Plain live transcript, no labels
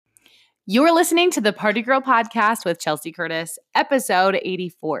You're listening to the Party Girl Podcast with Chelsea Curtis, episode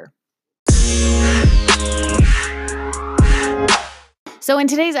 84. So in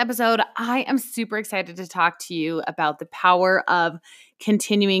today's episode, I am super excited to talk to you about the power of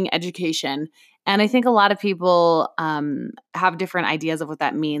continuing education. And I think a lot of people have different ideas of what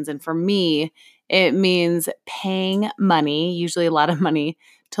that means. And for me, it means paying money, usually a lot of money,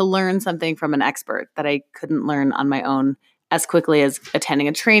 to learn something from an expert that I couldn't learn on my own as quickly as attending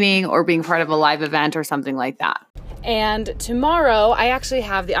a training or being part of a live event or something like that. And tomorrow, I actually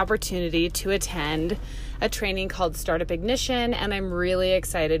have the opportunity to attend a training called Startup Ignition, and I'm really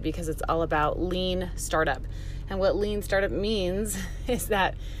excited because it's all about lean startup. And what lean startup means is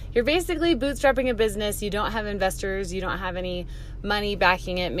that you're basically bootstrapping a business. You don't have investors. You don't have any money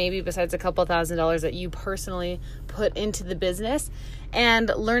backing it, maybe besides a couple $1,000s that you personally put into the business. And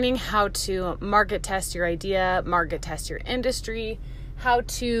learning how to market test your idea, market test your industry, how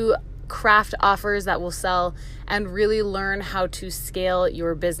to craft offers that will sell, and really learn how to scale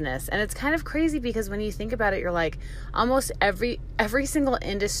your business. And it's kind of crazy because when you think about it, you're like, almost every single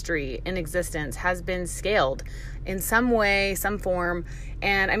industry in existence has been scaled in some way, some form.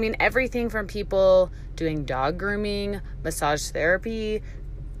 And I mean, everything from people doing dog grooming, massage therapy,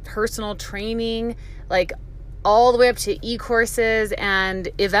 personal training, like all the way up to e-courses and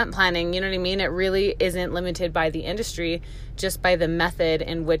event planning. You know what I mean? It really isn't limited by the industry, just by the method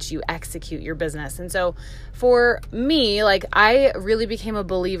in which you execute your business. And so for me, like, I really became a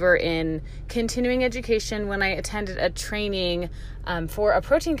believer in continuing education when I attended a training for a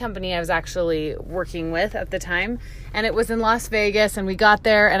protein company I was actually working with at the time. And it was in Las Vegas, and we got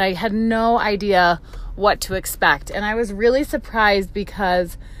there and I had no idea what to expect. And I was really surprised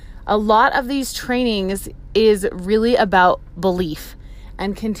because a lot of these trainings is really about belief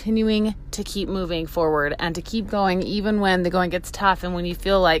and continuing to keep moving forward and to keep going even when the going gets tough and when you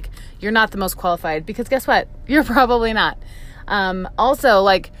feel like you're not the most qualified, because guess what? You're probably not. Also,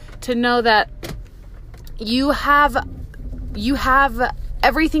 like, to know that you have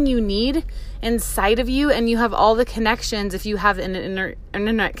everything you need inside of you, and you have all the connections. If you have an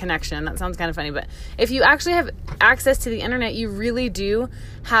internet connection, that sounds kind of funny, but if you actually have access to the internet, you really do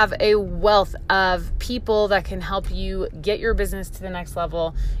have a wealth of people that can help you get your business to the next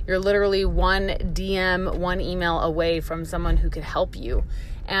level. You're literally one DM, one email away from someone who could help you.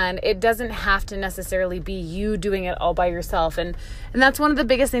 And it doesn't have to necessarily be you doing it all by yourself. And that's one of the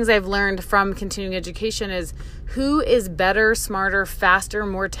biggest things I've learned from continuing education is who is better, smarter, faster,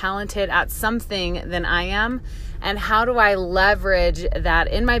 more talented at something than I am, and how do I leverage that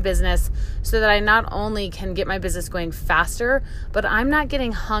in my business so that I not only can get my business going faster, but I'm not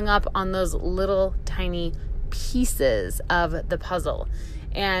getting hung up on those little tiny pieces of the puzzle.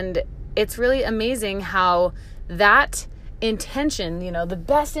 And it's really amazing how that intention, the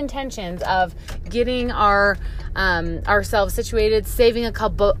best intentions of getting ourselves situated, saving a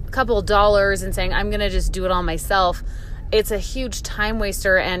couple dollars and saying, I'm going to just do it all myself. It's a huge time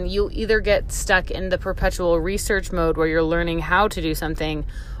waster, and you'll either get stuck in the perpetual research mode where you're learning how to do something,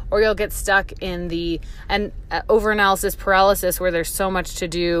 or you'll get stuck in the overanalysis paralysis where there's so much to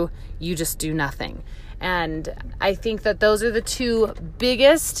do, you just do nothing. And I think that those are the two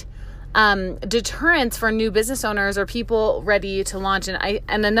biggest deterrents for new business owners or people ready to launch. And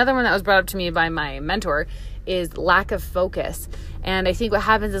another one that was brought up to me by my mentor is lack of focus. And I think what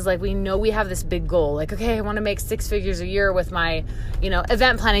happens is, like, we know we have this big goal, like, okay, I want to make 6 figures a year with my,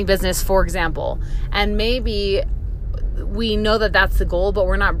 event planning business, for example. And maybe we know that that's the goal, but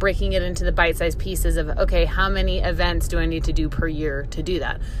we're not breaking it into the bite-sized pieces of, okay, how many events do I need to do per year to do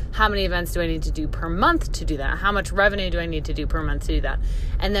that? How many events do I need to do per month to do that? How much revenue do I need to do per month to do that?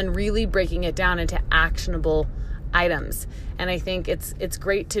 And then really breaking it down into actionable items. And I think it's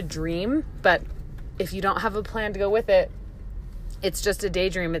great to dream, but if you don't have a plan to go with it, it's just a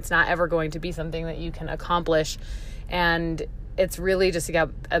daydream. It's not ever going to be something that you can accomplish. And it's really just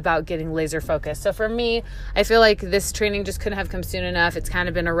about getting laser focused. So for me, I feel like this training just couldn't have come soon enough. It's kind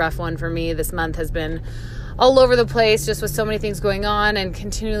of been a rough one for me. This month has been all over the place, just with so many things going on, and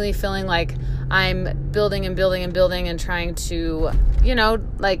continually feeling like I'm building and building and building and trying to,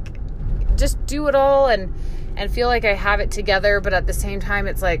 just do it all and feel like I have it together. But at the same time,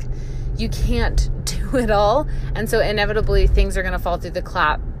 it's like, you can't do it all. And so inevitably things are going to fall through the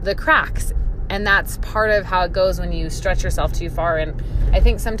cracks. And that's part of how it goes when you stretch yourself too far. And I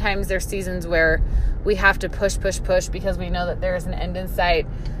think sometimes there's seasons where we have to push because we know that there is an end in sight.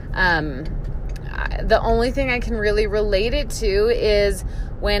 The only thing I can really relate it to is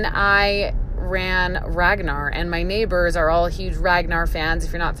when I ran Ragnar, and my neighbors are all huge Ragnar fans.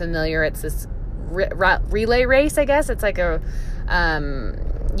 If you're not familiar, it's this relay race, I guess. It's like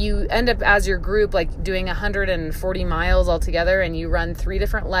you end up as your group, like doing 140 miles altogether, and you run 3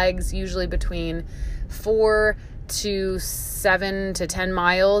 different legs, usually between 4 to 7 to 10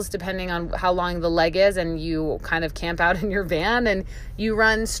 miles, depending on how long the leg is. And you kind of camp out in your van and you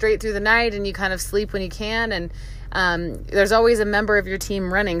run straight through the night, and you kind of sleep when you can. And there's always a member of your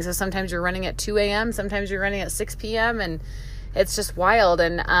team running. So sometimes you're running at 2 a.m., sometimes you're running at 6 p.m. and it's just wild.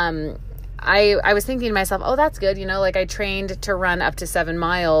 And I was thinking to myself, oh, that's good. Like I trained to run up to 7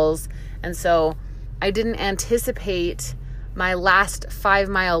 miles. And so I didn't anticipate my last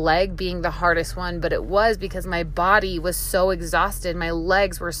 5-mile leg being the hardest one, but it was because my body was so exhausted. My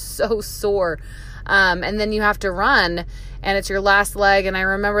legs were so sore. And then you have to run, and it's your last leg. And I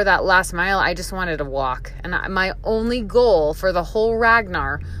remember that last mile, I just wanted to walk. And my only goal for the whole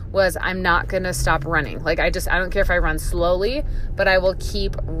Ragnar was I'm not going to stop running. Like I don't care if I run slowly, but I will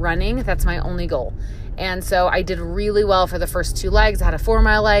keep running. That's my only goal. And so I did really well for the first 2 legs. I had a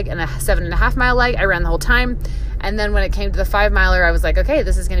 4-mile leg and a 7.5-mile leg. I ran the whole time. And then when it came to the 5-miler, I was like, okay,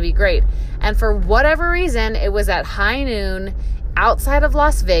 this is going to be great. And for whatever reason, it was at high noon outside of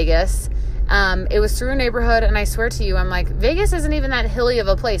Las Vegas. It was through a neighborhood, and I swear to you, I'm like, Vegas isn't even that hilly of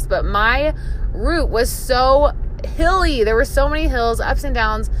a place, but my route was so hilly. There were so many hills, ups and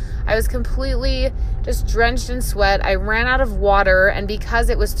downs. I was completely just drenched in sweat. I ran out of water, and because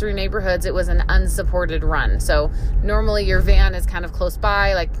it was through neighborhoods, it was an unsupported run. So normally your van is kind of close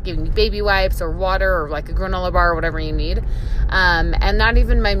by, like giving you baby wipes or water or like a granola bar or whatever you need. And not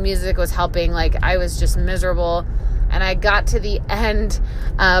even my music was helping. Like I was just miserable. And I got to the end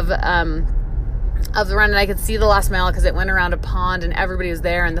of the run, and I could see the last mile because it went around a pond and everybody was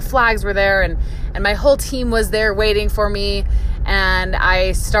there and the flags were there, and my whole team was there waiting for me. And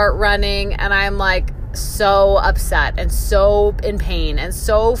I start running, and I'm like so upset and so in pain and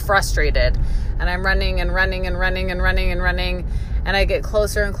so frustrated. And I'm running and running and running and running and running. And I get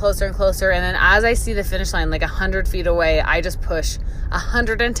closer and closer and closer. And then as I see the finish line, like 100 feet away, I just push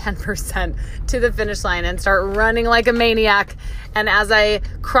 110% to the finish line and start running like a maniac. And as I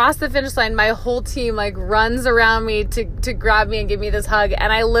cross the finish line, my whole team like runs around me to grab me and give me this hug.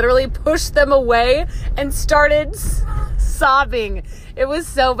 And I literally pushed them away and started sobbing. It was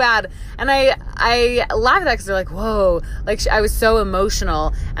so bad. And I laughed at that because they're like, whoa, like I was so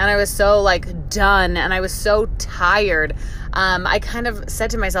emotional and I was so like done and I was so tired. I kind of said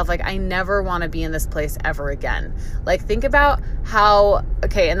to myself, like, I never want to be in this place ever again. Like, think about how,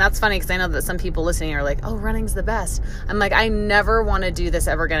 okay, and that's funny because I know that some people listening are like, oh, running's the best. I'm like, I never want to do this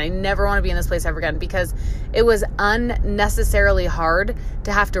ever again. I never want to be in this place ever again because it was unnecessarily hard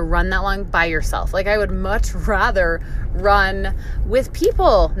to have to run that long by yourself. Like, I would much rather run with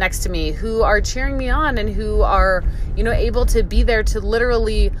people next to me who are cheering me on and who are, you know, able to be there to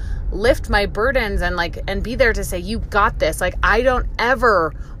literally lift my burdens and be there to say, you got this. Like, I don't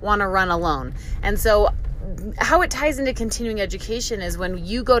ever want to run alone. And so how it ties into continuing education is when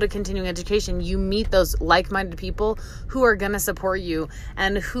you go to continuing education, you meet those like-minded people who are going to support you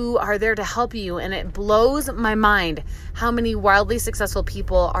and who are there to help you. And it blows my mind how many wildly successful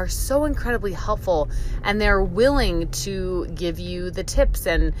people are so incredibly helpful, and they're willing to give you the tips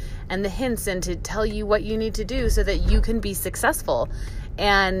and the hints and to tell you what you need to do so that you can be successful.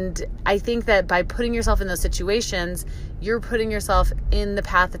 And I think that by putting yourself in those situations, you're putting yourself in the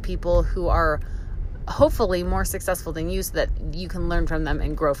path of people who are hopefully more successful than you so that you can learn from them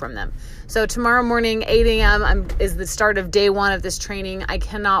and grow from them. So tomorrow morning, 8 a.m. is the start of day 1 of this training. I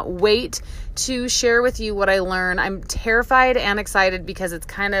cannot wait to share with you what I learn. I'm terrified and excited because it's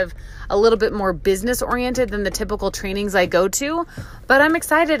kind of a little bit more business oriented than the typical trainings I go to, but I'm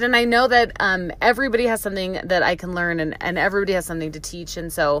excited. And I know that everybody has something that I can learn and everybody has something to teach.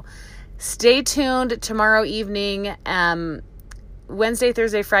 And so stay tuned tomorrow evening. Wednesday,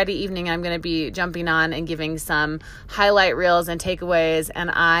 Thursday, Friday evening, I'm going to be jumping on and giving some highlight reels and takeaways,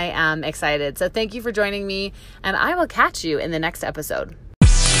 and I am excited. So thank you for joining me, and I will catch you in the next episode.